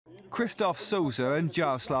Christoph, Sauser and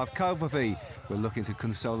Jaroslav Kulhavy were looking to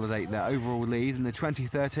consolidate their overall lead in the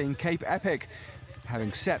 2013 Cape Epic,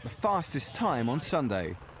 having set the fastest time on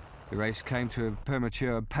Sunday. The race came to a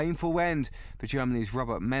premature and painful end for Germany's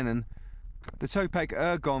Robert Mennen. The Topeak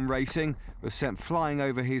Ergon Racing was sent flying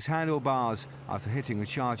over his handlebars after hitting a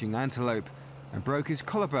charging antelope and broke his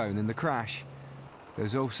collarbone in the crash.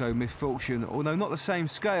 There's also misfortune, although not the same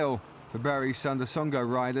scale, for Burry Stander-Songo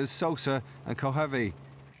riders Sauser and Kulhavy.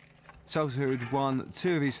 Sauser had won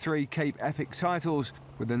 2 of his 3 Cape Epic titles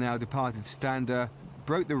with the now departed Stander,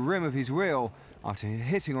 broke the rim of his wheel after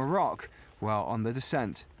hitting a rock while on the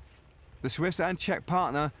descent. The Swiss and Czech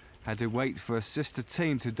partner had to wait for a sister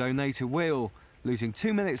team to donate a wheel, losing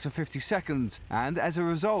 2 minutes and 50 seconds, and as a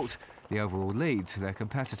result, the overall lead to their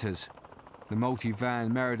competitors. The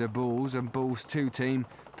Multivan Merida Bulls and Bulls 2 team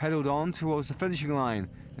pedalled on towards the finishing line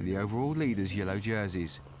in the overall leaders' yellow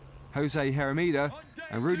jerseys. Jose Hermida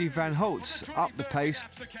and Rudi van Houts upped the pace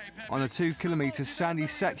on a 2-kilometre sandy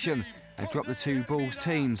section and dropped the 2 Bulls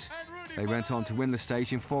teams. They went on to win the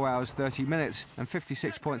stage in 4 hours 30 minutes and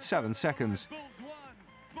 56.7 seconds.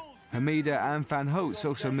 Hermida and Van Houts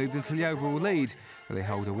also moved into the overall lead, where they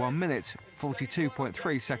hold a 1 minute,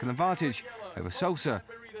 42.3 second advantage over Sauser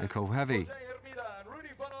and Kulhavy.